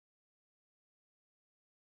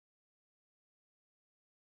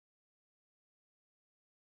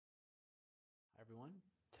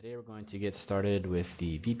Today we're going to get started with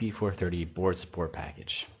the VP430 board support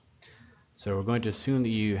package. So we're going to assume that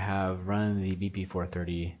you have run the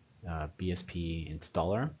VP430 BSP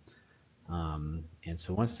installer. And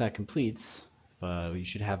so once that completes, you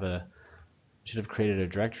should have created a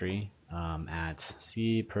directory at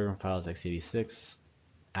C program files x86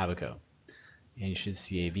 Abaco, and you should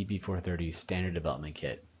see a VP430 standard development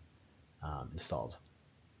kit installed.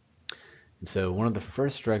 And so one of the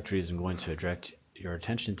first directories I'm going to direct your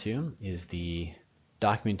attention to is the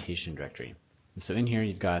documentation directory. And so in here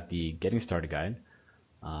you've got the getting started guide,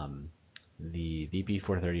 the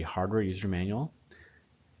VP430 hardware user manual,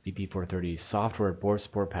 VP430 software board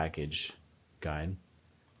support package guide,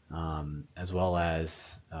 as well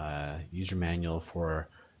as user manual for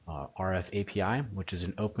RF API, which is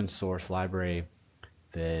an open source library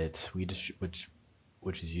that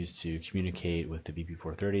which is used to communicate with the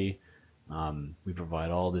VP430. We provide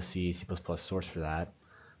all the C++ source for that,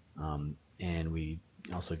 and we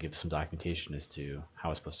also give some documentation as to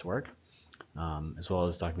how it's supposed to work, as well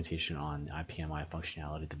as documentation on IPMI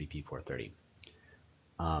functionality of the VP430.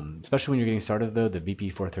 Especially when you're getting started though, the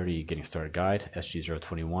VP430 Getting Started Guide,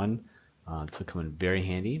 SG021, this will come in very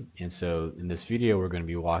handy. And so in this video, we're going to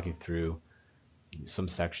be walking through some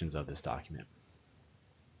sections of this document.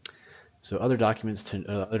 So other directories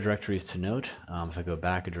to note, if I go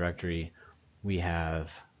back a directory, we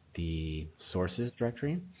have the sources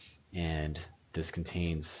directory, and this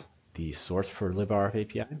contains the source for librf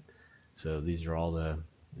API. So these are all the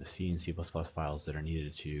C and C++ files that are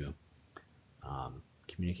needed to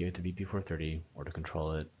communicate with the VP430 or to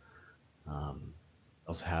control it.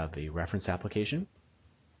 Also have a reference application.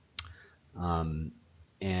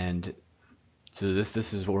 And so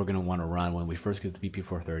this is what we're going to want to run when we first get the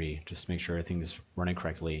VP430, just to make sure everything's running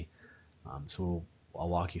correctly. So I'll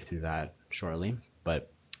walk you through that shortly.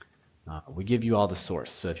 But we give you all the source.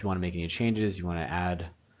 So if you want to make any changes, you want to add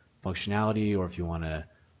functionality, or if you want to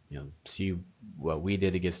see what we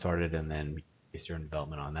did to get started and then base your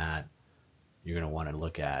development on that, you're going to want to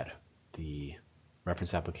look at the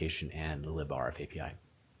reference application and the librf API.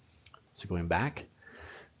 So going back,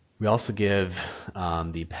 we also give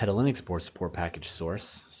the Petalinux board support package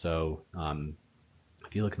source. So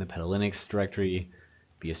if you look in the Petalinux directory,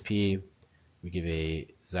 BSP, we give a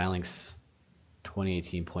Xilinx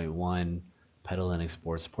 2018.1 Petalinux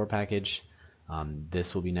board support package.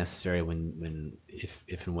 This will be necessary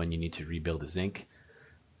if and when you need to rebuild the Zinc.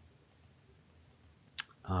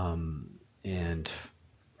 And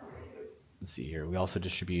let's see here, we also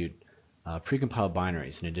distribute precompiled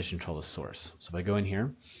binaries in addition to all the source. So if I go in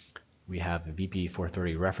here, we have a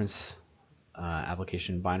VP430 reference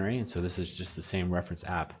application binary, and so this is just the same reference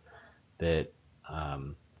app that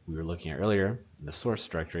we were looking at earlier in the source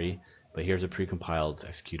directory, but here's a precompiled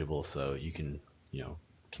executable, so you can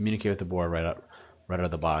communicate with the board right out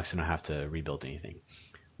of the box and not have to rebuild anything.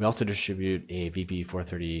 We also distribute a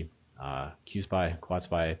VP430 QSPI,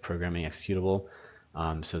 QuadSPI programming executable,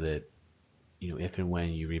 so that if and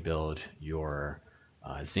when you rebuild your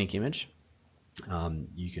Zinc image,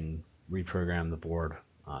 you can reprogram the board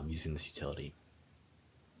using this utility.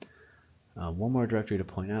 One more directory to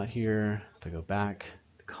point out here, if I go back,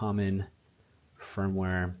 the common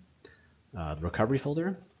firmware, the recovery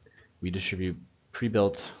folder, we distribute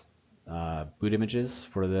pre-built boot images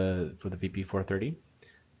for the VP430.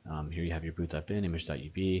 Here you have your boot.bin,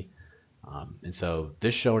 image.ub, and so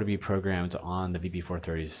this should already be programmed on the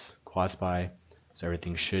VP430's QuadSPI, so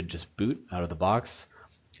everything should just boot out of the box.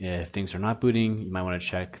 If things are not booting, you might want to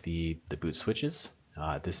check the boot switches.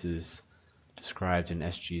 This is described in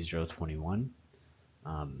SG021.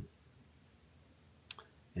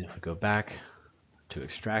 And if we go back to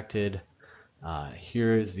extracted,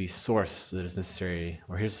 here's the source that is necessary,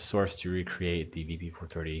 or here's the source to recreate the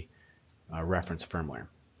VP430 reference firmware.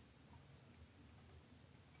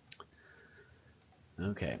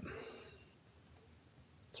 Okay.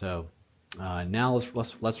 So now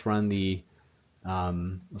let's run the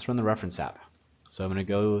reference app. So I'm going to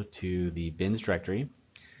go to the bins directory,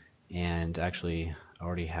 and actually I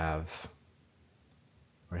already have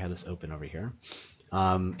this open over here.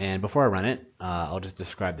 And before I run it, I'll just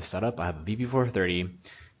describe the setup. I have a VP430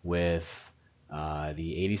 with the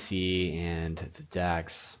ADC and the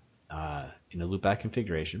DACs in a loopback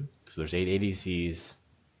configuration. So there's 8 ADCs,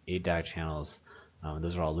 8 DAC channels.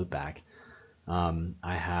 Those are all loopback.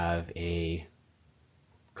 I have a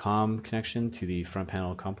COM connection to the front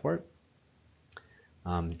panel COM port,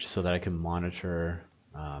 just so that I can monitor.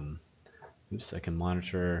 I can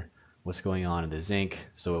monitor what's going on in the Zinc.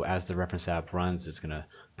 So as the reference app runs, it's going to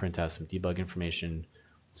print out some debug information,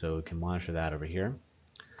 so we can monitor that over here.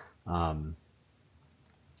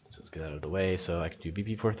 So let's get that out of the way. So I can do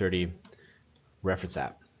VP430 reference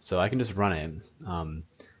app. So I can just run it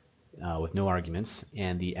with no arguments,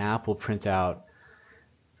 and the app will print out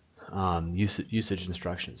usage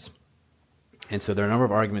instructions. And so there are a number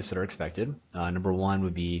of arguments that are expected. Number one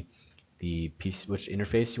would be the which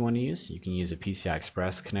interface you want to use. You can use a PCI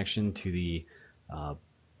Express connection to the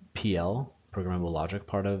PL, programmable logic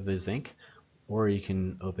part of the Zinc, or you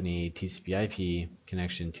can open a TCP/IP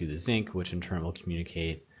connection to the Zinc, which in turn will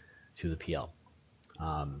communicate to the PL.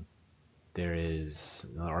 There is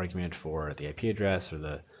an argument for the IP address or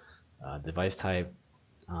the device type.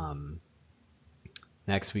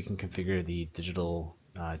 Next, we can configure the digital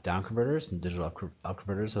down converters and digital up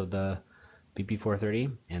converters of the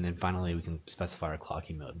VP430, and then finally we can specify our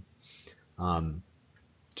clocking mode.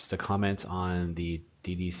 Just a comment on the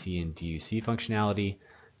DDC and DUC functionality.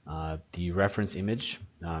 The reference image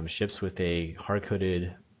ships with a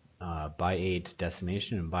hard-coded by 8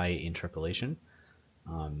 decimation and by 8 interpolation.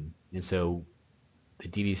 And so the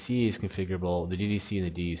DDC is configurable, the DDC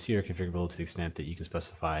and the DUC are configurable to the extent that you can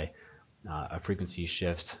specify a frequency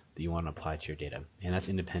shift that you want to apply to your data. And that's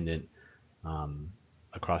independent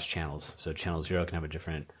across channels. So channel 0 can have a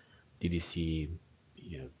different DDC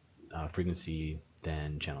frequency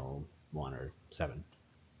than channel 1 or 7.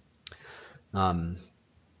 And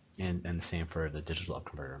the same for the digital up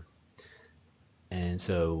converter. And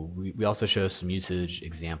so we also show some usage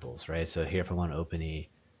examples, right? So here if I want to open a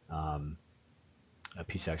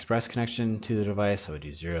PCI Express connection to the device, I would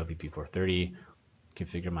do 0 VP430,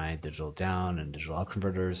 configure my digital down and digital up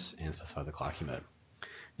converters, and specify the clocking mode.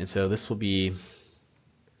 And so this will be,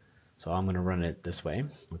 so I'm going to run it this way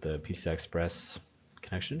with the PCI Express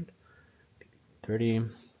connection, VP430.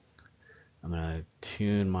 I'm going to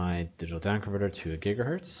tune my digital down converter to a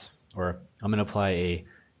gigahertz, or I'm going to apply a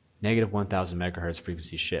negative 1000 megahertz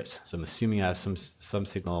frequency shift. So I'm assuming I have some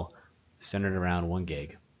signal centered around 1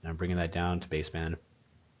 gig, and I'm bringing that down to baseband.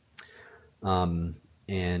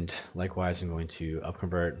 And likewise, I'm going to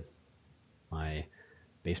upconvert my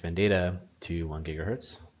baseband data to 1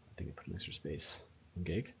 gigahertz. I think I put an extra space, 1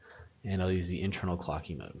 gig, and I'll use the internal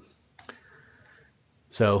clocking mode.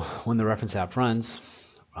 So when the reference app runs,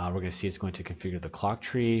 we're going to see it's going to configure the clock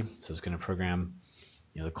tree. So it's going to program,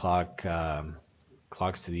 the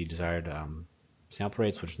clocks to the desired sample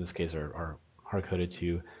rates, which in this case are hard coded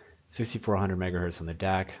to 6400 megahertz on the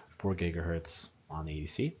DAC, 4 gigahertz on the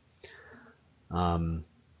ADC.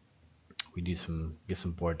 We get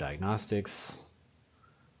some board diagnostics,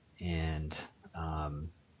 and then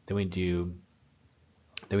we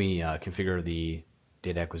configure the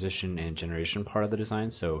data acquisition and generation part of the design.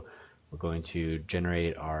 So we're going to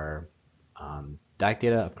generate our DAC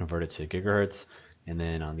data, convert it to gigahertz, and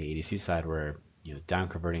then on the ADC side, we're down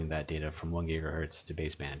converting that data from 1 gigahertz to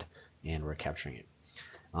baseband, and we're capturing it.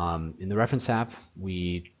 In the reference app,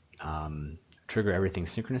 we trigger everything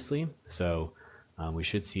synchronously. So we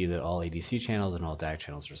should see that all ADC channels and all DAC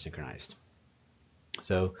channels are synchronized.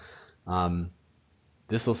 So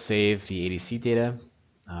this will save the ADC data.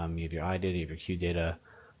 You have your I data, you have your Q data,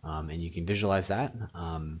 and you can visualize that.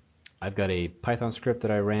 I've got a Python script that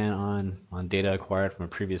I ran on data acquired from a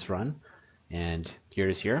previous run, and here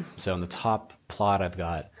it is here. So on the top plot, I've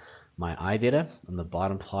got my I data. On the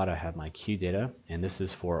bottom plot, I have my Q data, and this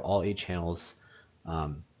is for all 8 channels,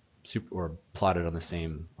 plotted on the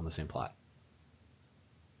same plot.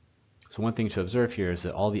 So one thing to observe here is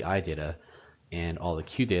that all the I data and all the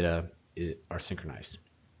Q data are synchronized.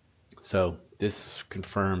 So this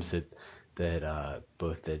confirms that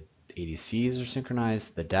both the ADCs are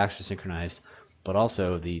synchronized, the DACs are synchronized, but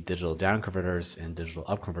also the digital down converters and digital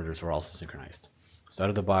up converters are also synchronized. So out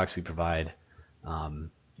of the box, we provide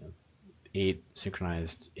 8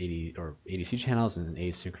 synchronized ADC channels and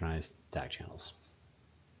 8 synchronized DAC channels.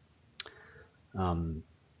 The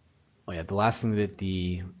last thing that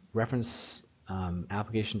the reference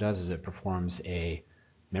application does is it performs a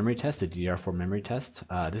memory test, a DDR4 memory test.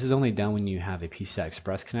 This is only done when you have a PCI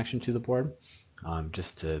Express connection to the board,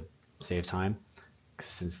 just to save time,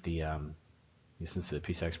 since the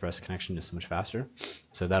PCI Express connection is so much faster.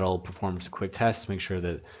 So that'll perform a quick test to make sure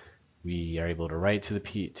that we are able to write to the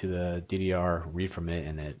DDR, read from it,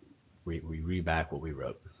 and that we read back what we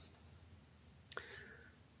wrote.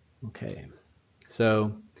 Okay,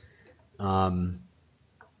 so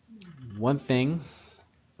one thing.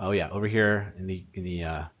 Over here in the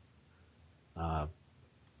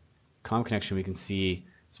COM connection, we can see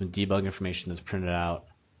some debug information that's printed out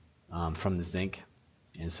from the Zinc,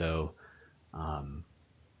 and so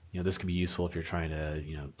this could be useful if you're trying to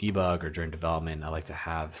debug or during development. I like to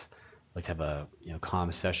have a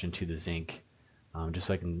COM session to the Zinc just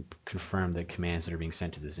so I can confirm that commands that are being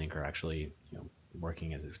sent to the Zinc are actually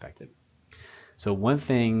working as expected. So one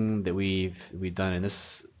thing that we've done in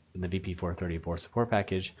the VP430 board support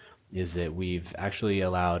package is that we've actually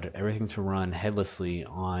allowed everything to run headlessly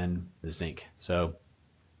on the Zinc. So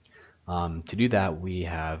to do that, we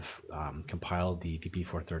have compiled the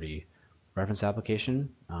VP430 reference application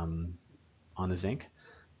on the Zinc.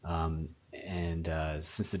 And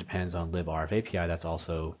since it depends on librf API, that's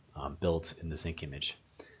also built in the Zinc image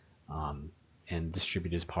and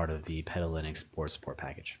distributed as part of the Petalinux board support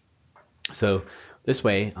package. So this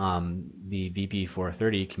way, the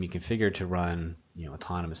VP430 can be configured to run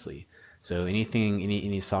autonomously. So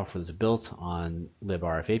any software that's built on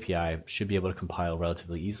librf API should be able to compile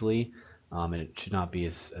relatively easily, and it should not be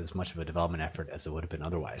as much of a development effort as it would have been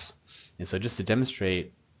otherwise. And so just to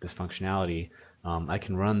demonstrate this functionality, I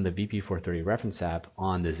can run the VP430 reference app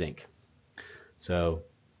on the Zinc. So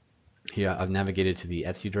here I've navigated to the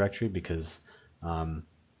Etsy directory because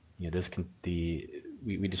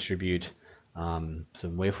we distribute some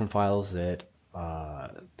waveform files that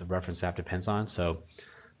the reference app depends on. So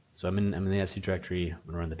I'm in the Etsy directory. I'm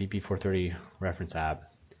going to run the VP430 reference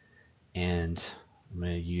app, and I'm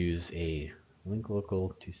going to use a link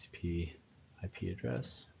local TCP IP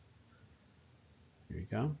address. Here we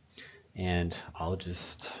go. And I'll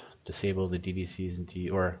just disable the DDCs and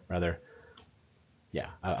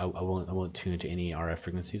I won't tune to any RF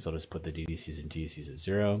frequencies. I'll just put the DDCs and DUCs at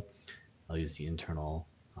 0. I'll use the internal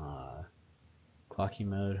clocking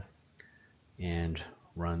mode and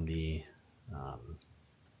run the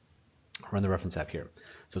reference app here.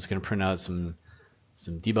 So it's going to print out some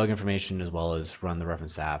debug information as well as run the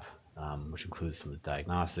reference app, which includes some of the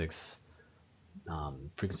diagnostics,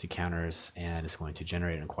 frequency counters, and it's going to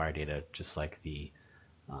generate and acquire data just like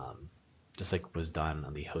was done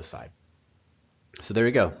on the host side. So there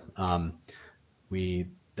we go.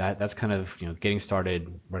 That's kind of getting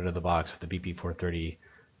started right out of the box with the VP430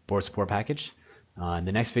 board support package. In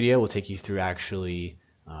the next video, we'll take you through actually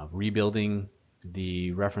rebuilding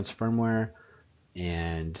the reference firmware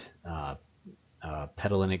and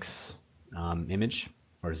Petalinux image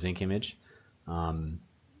or Zinc image, and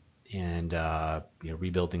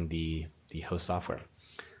rebuilding the host software.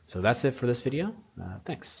 So that's it for this video.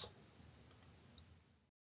 Thanks.